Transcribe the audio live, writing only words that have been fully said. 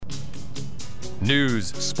News,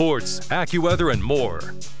 sports, AccuWeather, and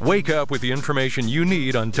more. Wake up with the information you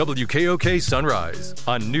need on WKOK Sunrise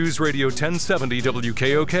on News Radio 1070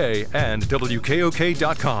 WKOK and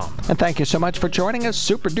WKOK.com. And thank you so much for joining us.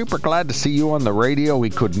 Super duper glad to see you on the radio. We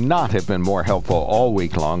could not have been more helpful all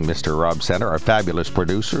week long, Mr. Rob Center, our fabulous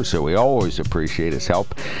producer, so we always appreciate his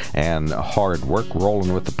help and hard work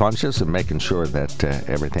rolling with the punches and making sure that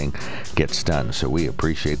everything gets done. So we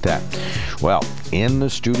appreciate that. Well, in the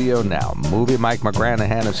studio now, movie Mike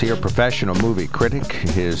McGranaghan is here, professional movie critic.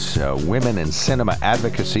 His women in cinema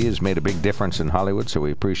advocacy has made a big difference in Hollywood, so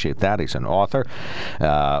we appreciate that. He's an author.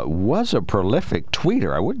 Was a prolific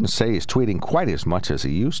tweeter. I wouldn't say he's tweeting quite as much as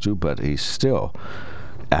he used to, but he's still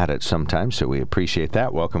at it sometimes, so we appreciate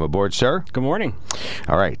that. Welcome aboard, sir. Good morning.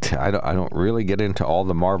 All right. I don't really get into all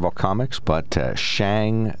the Marvel comics, but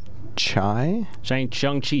Shang-Chi?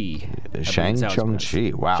 Shang-Chi.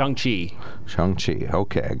 Shang-Chi. Wow. Shang-Chi. Shang-Chi.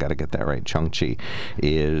 Okay, I got to get that right. Shang-Chi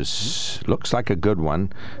looks like a good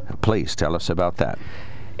one. Please tell us about that.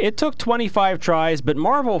 It took 25 tries, but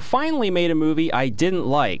Marvel finally made a movie I didn't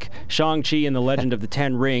like. Shang-Chi and the Legend of the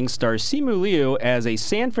Ten Rings stars Simu Liu as a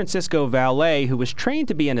San Francisco valet who was trained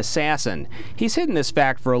to be an assassin. He's hidden this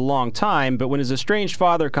fact for a long time, but when his estranged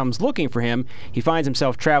father comes looking for him, he finds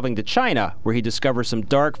himself traveling to China, where he discovers some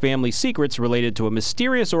dark family secrets related to a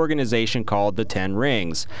mysterious organization called the Ten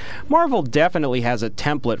Rings. Marvel definitely has a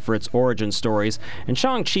template for its origin stories, and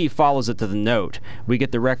Shang-Chi follows it to the note. We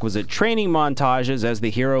get the requisite training montages as the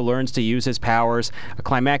hero learns to use his powers, a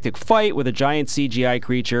climactic fight with a giant CGI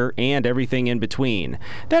creature, and everything in between.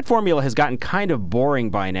 That formula has gotten kind of boring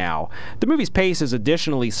by now. The movie's pace is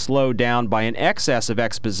additionally slowed down by an excess of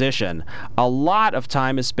exposition. A lot of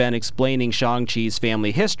time is spent explaining Shang-Chi's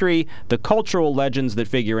family history, the cultural legends that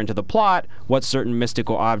figure into the plot, what certain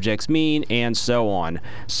mystical objects mean, and so on.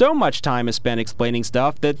 So much time is spent explaining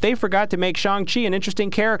stuff that they forgot to make Shang-Chi an interesting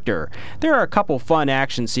character. There are a couple fun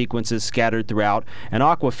action sequences scattered throughout, and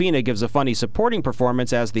Awkwafina gives a funny supporting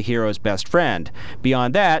performance as the hero's best friend.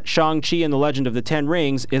 Beyond that, Shang-Chi and the Legend of the Ten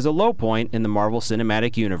Rings is a low point in the Marvel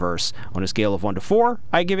Cinematic Universe. On a scale of 1 to 4,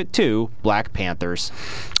 I give it 2 Black Panthers.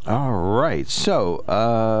 All right, so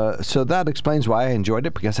that explains why I enjoyed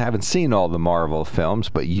it, because I haven't seen all the Marvel films,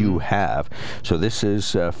 but you have. So this is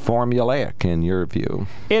formulaic in your view.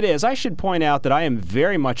 It is. I should point out that I am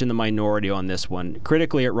very much in the minority on this one.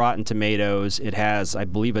 Critically at Rotten Tomatoes, it has, I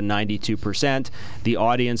believe, a 92%. The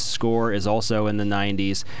audience score is also in the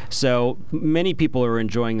 90s. So many people are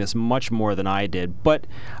enjoying this much more than I did. But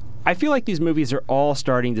I feel like these movies are all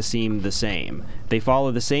starting to seem the same. They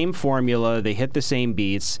follow the same formula, they hit the same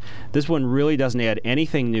beats. This one really doesn't add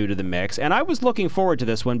anything new to the mix, and I was looking forward to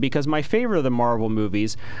this one because my favorite of the Marvel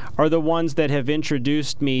movies are the ones that have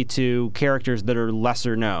introduced me to characters that are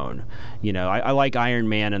lesser known. You know, I like Iron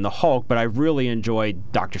Man and the Hulk, but I really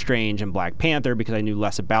enjoyed Doctor Strange and Black Panther because I knew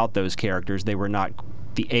less about those characters. They were not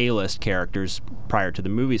the A-list characters prior to the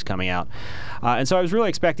movies coming out. And so I was really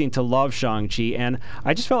expecting to love Shang-Chi, and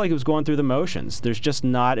I just felt like it was going through the motions. There's just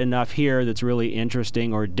not enough here that's really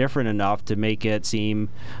interesting or different enough to make it seem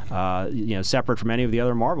separate from any of the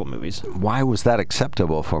other Marvel movies. Why was that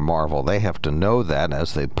acceptable for Marvel? They have to know that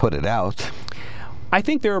as they put it out. I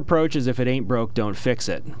think their approach is if it ain't broke, don't fix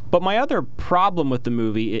it. But my other problem with the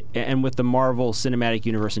movie and with the Marvel Cinematic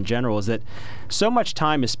Universe in general is that so much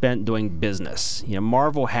time is spent doing business. You know,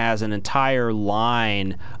 Marvel has an entire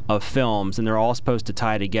line of films, and they're all supposed to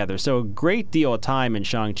tie together. So a great deal of time in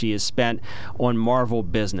Shang-Chi is spent on Marvel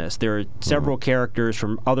business. There are several characters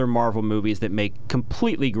from other Marvel movies that make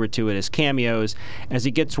completely gratuitous cameos. As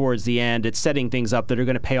you get towards the end, it's setting things up that are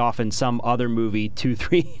going to pay off in some other movie 2,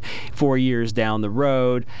 3, 4 years down the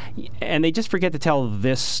road, and they just forget to tell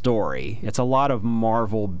this story. It's a lot of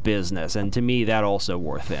Marvel business, and to me, that also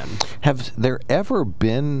wore thin. Have there ever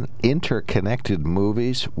been interconnected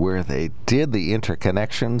movies where they did the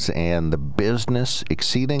interconnections and the business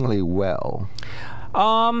exceedingly well?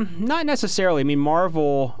 Not necessarily. I mean,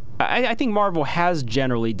 I think Marvel has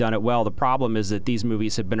generally done it well. The problem is that these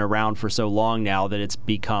movies have been around for so long now that it's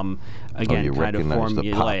become, again, kind of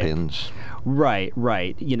formulaic.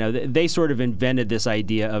 Right. You know, they sort of invented this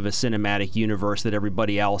idea of a cinematic universe that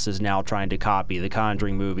everybody else is now trying to copy, the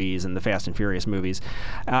Conjuring movies and the Fast and Furious movies.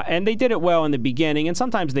 And they did it well in the beginning, and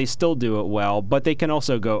sometimes they still do it well, but they can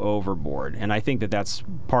also go overboard. And I think that that's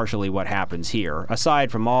partially what happens here.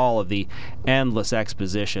 Aside from all of the endless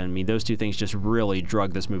exposition, I mean, those two things just really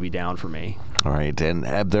drug this movie down for me. All right, and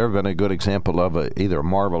have there been a good example of either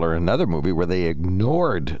Marvel or another movie where they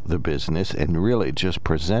ignored the business business and really just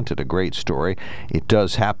presented a great story. It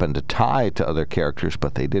does happen to tie to other characters,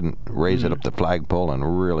 but they didn't raise it up the flagpole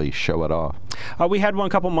and really show it off. We had one a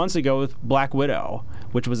couple months ago with Black Widow,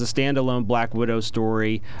 which was a standalone Black Widow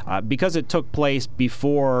story. Because it took place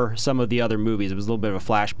before some of the other movies, it was a little bit of a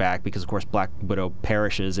flashback because, of course, Black Widow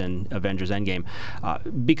perishes in Avengers Endgame.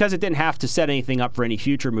 Because it didn't have to set anything up for any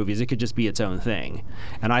future movies, it could just be its own thing.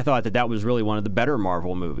 And I thought that was really one of the better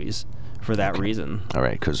Marvel movies for that reason. All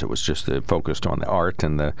right, because it was just focused on the art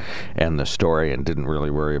and the story, and didn't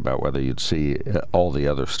really worry about whether you'd see all the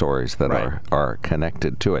other stories that are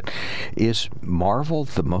connected to it. Is Marvel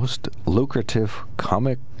the most lucrative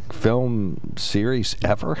comic film series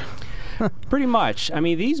ever? Pretty much. I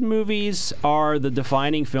mean, these movies are the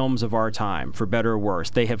defining films of our time, for better or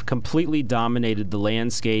worse. They have completely dominated the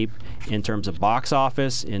landscape in terms of box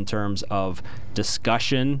office, in terms of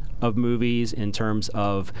discussion of movies, in terms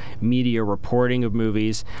of media reporting of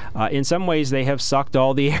movies. In some ways, they have sucked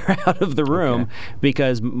all the air out of the room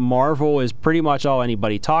because Marvel is pretty much all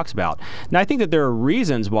anybody talks about. Now, I think that there are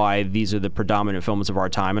reasons why these are the predominant films of our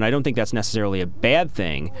time, and I don't think that's necessarily a bad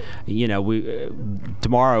thing. You know,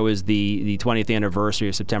 tomorrow is the 20th anniversary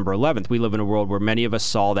of September 11th. We live in a world where many of us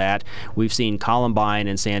saw that. We've seen Columbine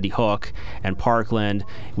and Sandy Hook and Parkland.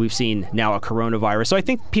 We've seen now a coronavirus. So I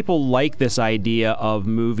think people like this idea of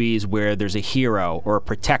movies where there's a hero or a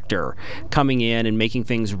protector coming in and making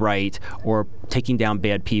things right or taking down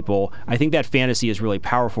bad people. I think that fantasy is really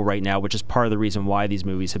powerful right now, which is part of the reason why these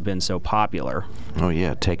movies have been so popular. Oh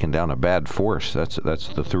yeah, taking down a bad force. That's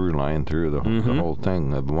the through line through the whole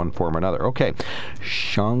thing of one form or another. Okay,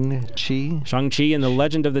 Shang-Chi? Shang-Chi and the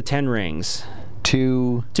Legend of the Ten Rings.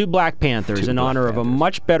 Two Black Panthers in honor of a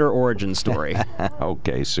much better origin story.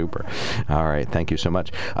 Okay, super. All right, thank you so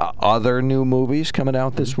much. Other new movies coming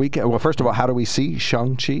out this weekend? Well, first of all, how do we see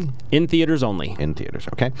Shang-Chi? In theaters only. In theaters,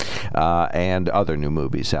 okay. And other new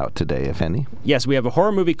movies out today, if any? Yes, we have a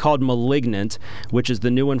horror movie called Malignant, which is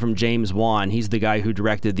the new one from James Wan. He's the guy who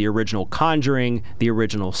directed the original Conjuring, the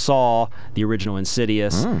original Saw, the original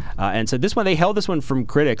Insidious. And so this one, they held this one from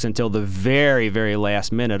critics until the very, very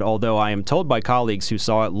last minute, although I am told by colleagues who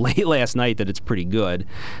saw it late last night that it's pretty good.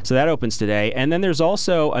 So that opens today. And then there's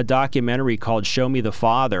also a documentary called Show Me the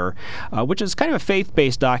Father, which is kind of a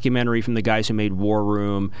faith-based documentary from the guys who made War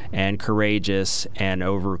Room and Courageous and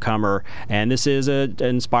Overcomer. And this is an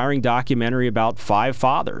inspiring documentary about 5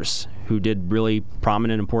 fathers who did really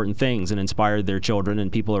prominent, important things and inspired their children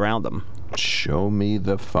and people around them. Show Me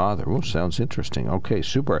the Father. Oh, sounds interesting. Okay,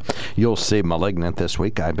 super. You'll see Malignant this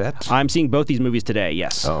week, I bet. I'm seeing both these movies today,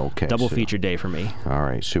 yes. Oh, okay. Double feature day for me. All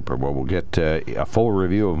right, super. Well, we'll get a full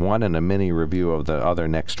review of one and a mini review of the other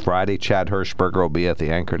next Friday. Chad Hirschberger will be at the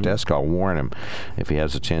anchor desk. I'll warn him if he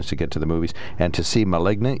has a chance to get to the movies. And to see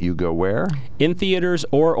Malignant, you go where? In theaters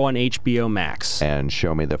or on HBO Max. And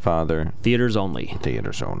Show Me the Father? Theaters only.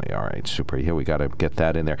 Theaters only. All right, super. Yeah, we got to get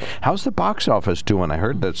that in there. How's the box office doing? I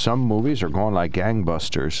heard that some movies are going like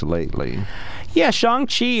gangbusters lately. Yeah,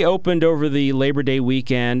 Shang-Chi opened over the Labor Day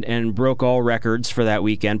weekend and broke all records for that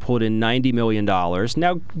weekend, pulled in $90 million.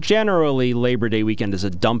 Now, generally, Labor Day weekend is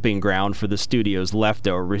a dumping ground for the studio's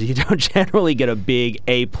leftovers. You don't generally get a big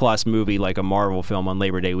A-plus movie like a Marvel film on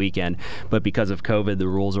Labor Day weekend, but because of COVID, the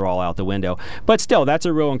rules are all out the window. But still, that's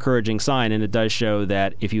a real encouraging sign, and it does show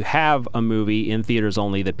that if you have a movie in theaters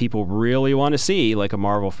only that people really want to see, like a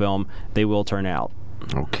Marvel film, they will turn out.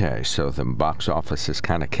 Okay, so the box office is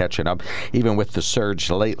kind of catching up. Even with the surge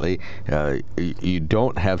lately, you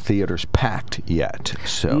don't have theaters packed yet.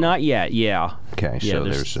 So not yet, yeah. Okay, yeah, so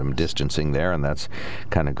there's some distancing there, and that's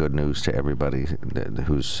kind of good news to everybody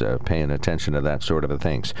who's paying attention to that sort of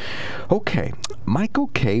things. Okay, Michael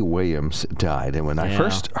K. Williams died, and when I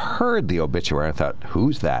first heard the obituary, I thought,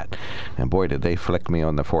 who's that? And boy, did they flick me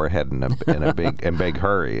on the forehead in a big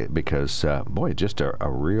hurry, because boy, just a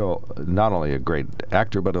real, not only a great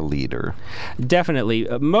actor, but a leader. Definitely.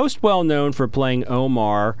 Most well known for playing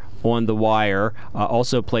Omar on The Wire,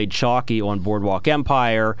 also played Chalky on Boardwalk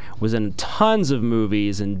Empire, was in tons of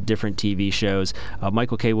movies and different TV shows.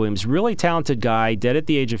 Michael K. Williams, really talented guy, dead at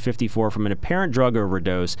the age of 54 from an apparent drug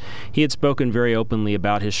overdose. He had spoken very openly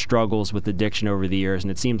about his struggles with addiction over the years,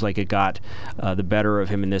 and it seems like it got the better of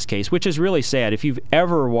him in this case, which is really sad. If you've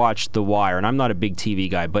ever watched The Wire, and I'm not a big TV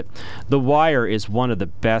guy, but The Wire is one of the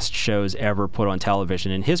best shows ever put on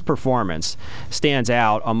television, and his performance stands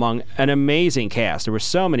out among an amazing cast. There were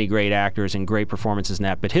so many great actors and great performances in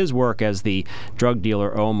that, but his work as the drug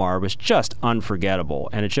dealer Omar was just unforgettable,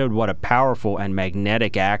 and it showed what a powerful and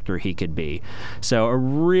magnetic actor he could be. So a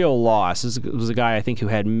real loss. This was a guy, I think, who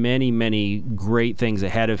had many, many great things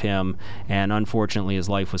ahead of him, and unfortunately his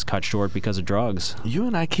life was cut short because of drugs. You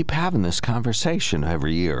and I keep having this conversation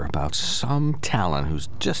every year about some talent who's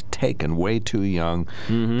just taken way too young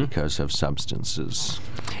because of substances.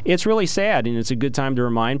 It's really sad, and it's a good time to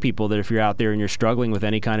remind people that if you're out there and you're struggling with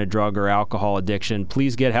any kind of drug or alcohol addiction,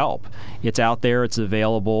 please get help. It's out there, it's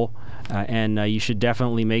available, and you should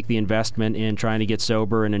definitely make the investment in trying to get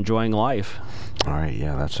sober and enjoying life. All right,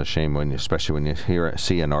 yeah, that's a shame, especially when you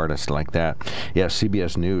see an artist like that. Yeah,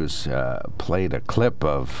 CBS News played a clip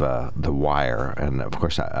of The Wire, and of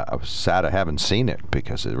course I was sad I haven't seen it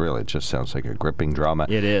because it really just sounds like a gripping drama.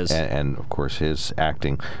 It is. And of course his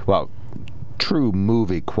acting, well, true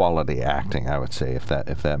movie quality acting, I would say, if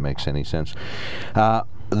that makes any sense.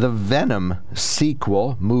 The Venom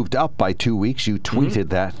sequel moved up by 2 weeks. You tweeted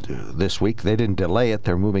that this week. They didn't delay it.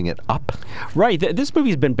 They're moving it up. Right. This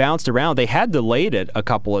movie's been bounced around. They had delayed it a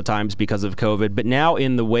couple of times because of COVID, but now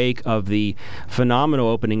in the wake of the phenomenal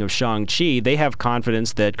opening of Shang-Chi, they have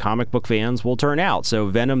confidence that comic book fans will turn out. So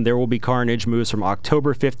Venom, There Will Be Carnage moves from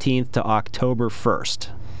October 15th to October 1st.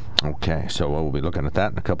 Okay, so we'll be looking at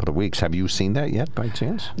that in a couple of weeks. Have you seen that yet, by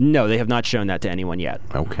chance? No, they have not shown that to anyone yet.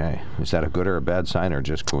 Okay. Is that a good or a bad sign, or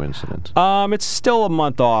just coincidence? It's still a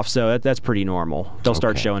month off, so that's pretty normal. They'll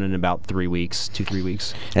start showing it in about 3 weeks, 2-3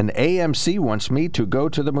 weeks. And AMC wants me to go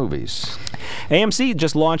to the movies. AMC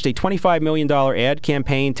just launched a $25 million ad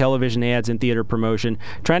campaign, television ads, and theater promotion,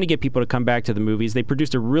 trying to get people to come back to the movies. They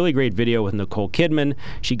produced a really great video with Nicole Kidman.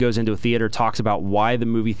 She goes into a theater, talks about why the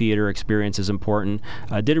movie theater experience is important.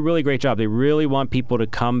 Did a really great job. They really want people to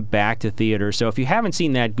come back to theater. So if you haven't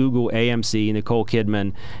seen that, Google AMC, Nicole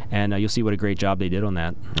Kidman, and you'll see what a great job they did on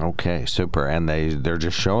that. Okay, super. And they're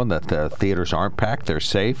just showing that the theaters aren't packed. They're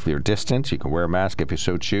safe. They're distant. You can wear a mask if you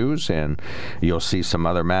so choose, and you'll see some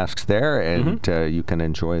other masks there, and you can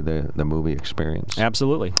enjoy the movie experience.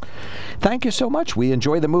 Absolutely. Thank you so much. We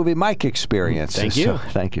enjoy the Movie Mike experience. Thank you. So,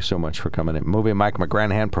 thank you so much for coming in. Movie Mike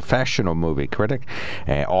McGranaghan, professional movie critic,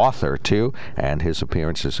 author too, and his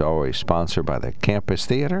appearance is always sponsored by the Campus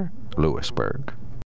Theater, Lewisburg.